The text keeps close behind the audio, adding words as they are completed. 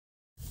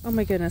Oh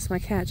my goodness, my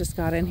cat just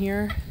got in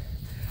here.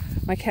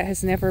 My cat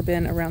has never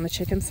been around the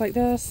chickens like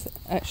this.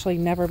 Actually,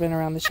 never been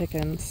around the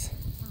chickens.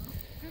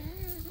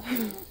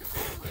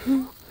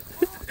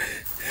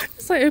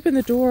 So I opened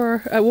the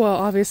door. Well,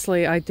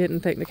 obviously, I didn't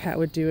think the cat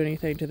would do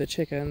anything to the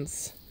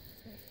chickens.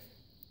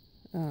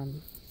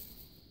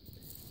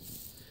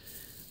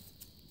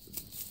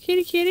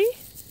 Kitty, kitty?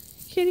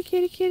 Kitty,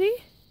 kitty, kitty?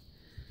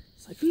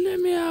 It's like, let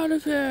me out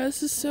of here.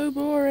 This is so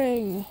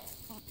boring.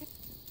 Oh,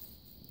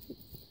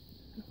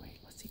 wait,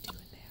 what's he doing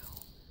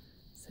now?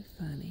 So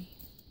funny.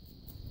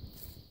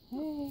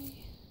 Hey.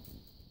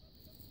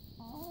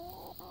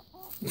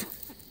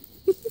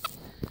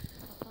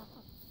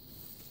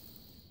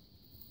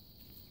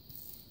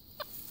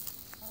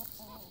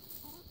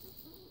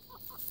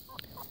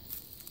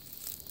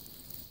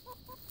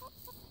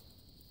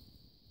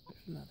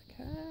 There's another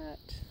cat.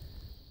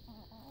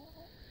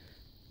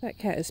 That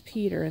cat is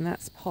Peter, and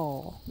that's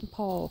Paul. And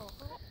Paul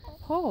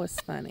is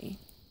funny.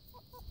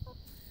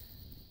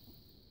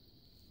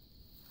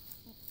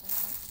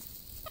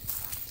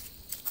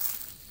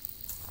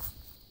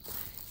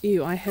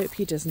 Ew, I hope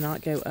he does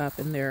not go up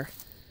in their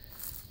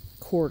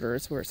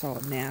quarters where it's all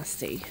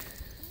nasty.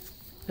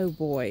 Oh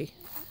boy.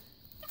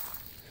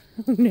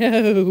 Oh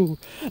no.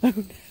 Oh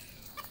no.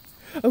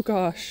 Oh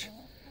gosh.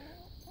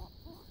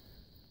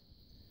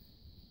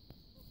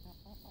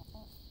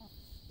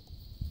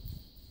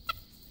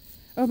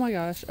 Oh my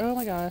gosh. Oh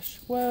my gosh.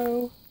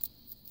 Whoa.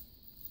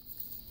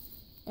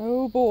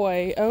 Oh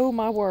boy. Oh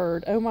my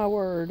word. Oh my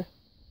word.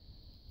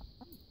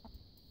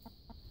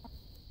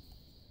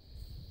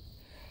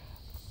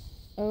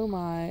 Oh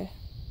my.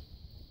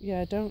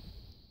 Yeah, don't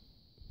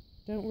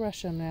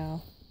rush him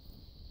now.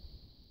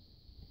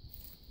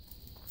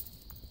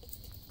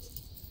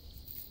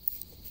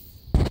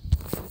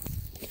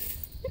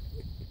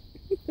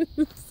 This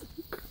is so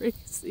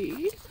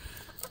crazy.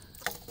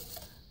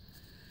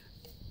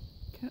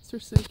 Cats are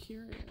so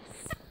curious.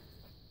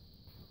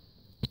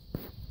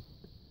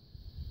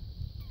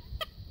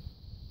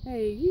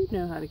 Hey, you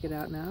know how to get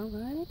out now,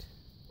 right?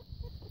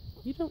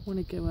 You don't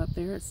want to go up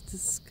there. It's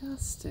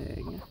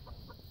disgusting.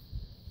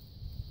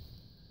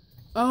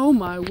 Oh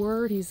my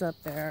word, he's up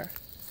there.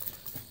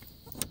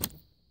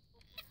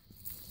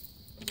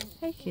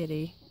 Hey,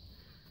 kitty.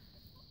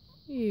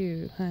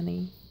 You,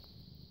 honey.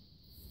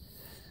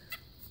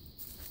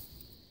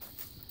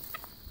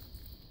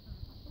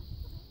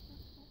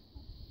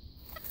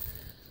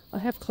 I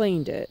have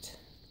cleaned it,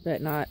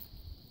 but not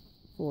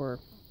for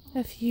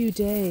a few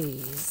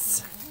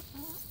days.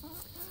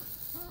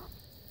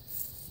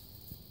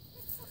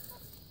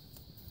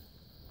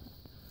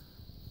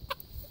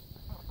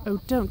 Oh,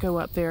 don't go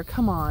up there.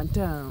 Come on,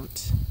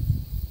 don't.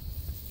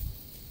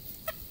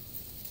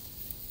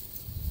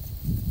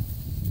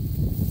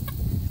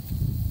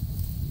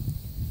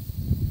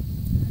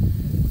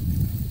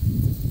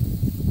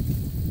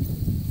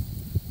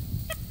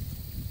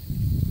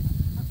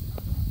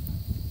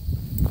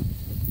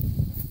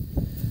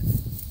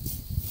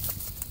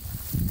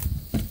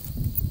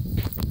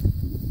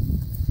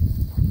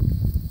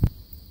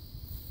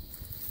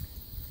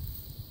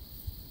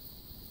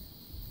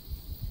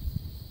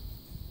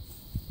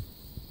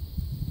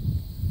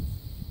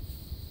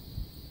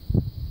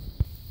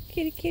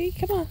 Kitty, kitty,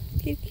 come on.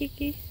 Kitty,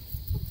 kitty.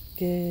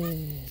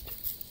 Good.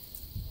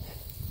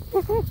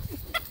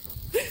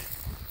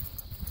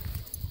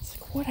 It's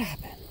like, what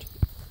happened?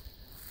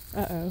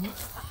 Uh-oh.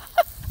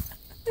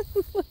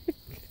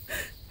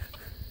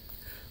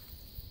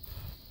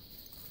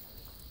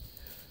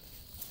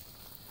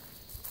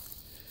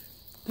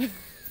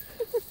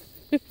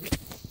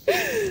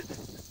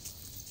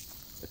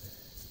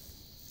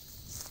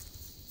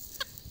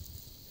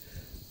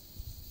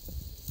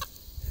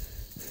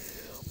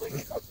 Oh my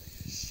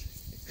gosh.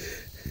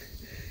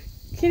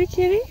 Kitty,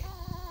 kitty.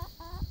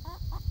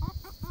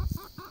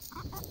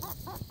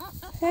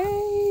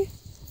 Hey.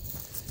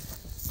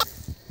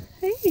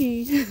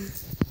 Hey.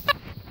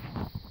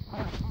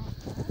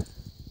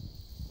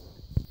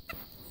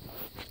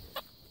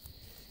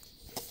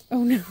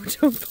 Oh no,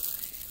 don't play.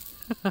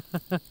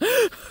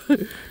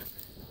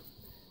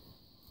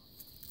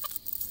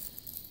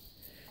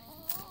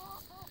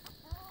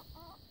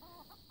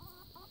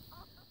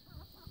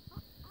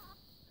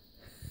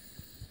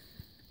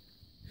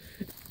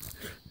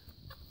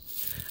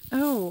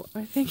 Oh,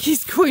 I think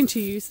he's going to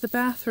use the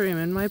bathroom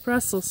in my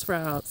Brussels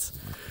sprouts,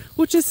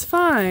 which is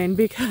fine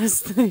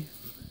because they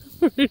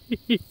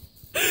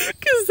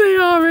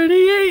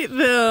already ate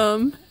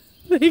them.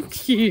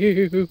 Thank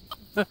you.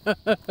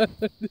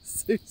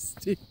 So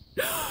stupid.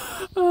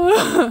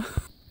 Oh,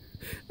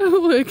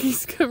 look,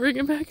 he's covering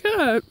it back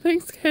up.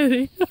 Thanks,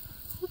 Kitty.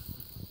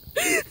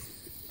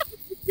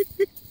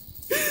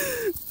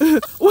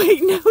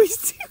 Wait, no,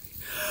 he's doing.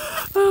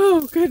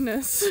 Oh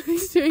goodness,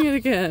 he's doing it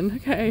again.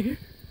 Okay.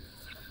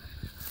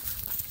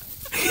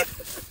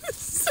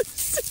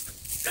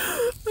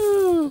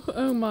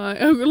 Oh my.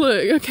 Oh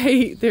look,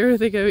 okay, there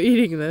they go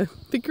eating the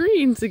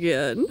greens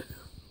again.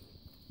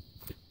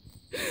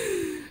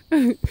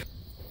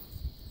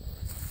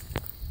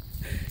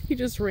 He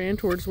just ran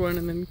towards one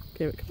and then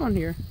gave it. Come on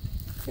here.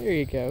 There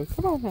you go.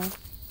 Come on now.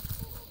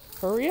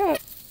 Hurry up.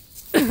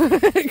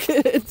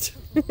 Good.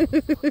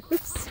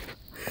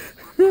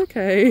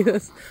 Okay.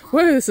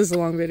 Whoa, this is a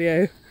long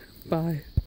video. Bye.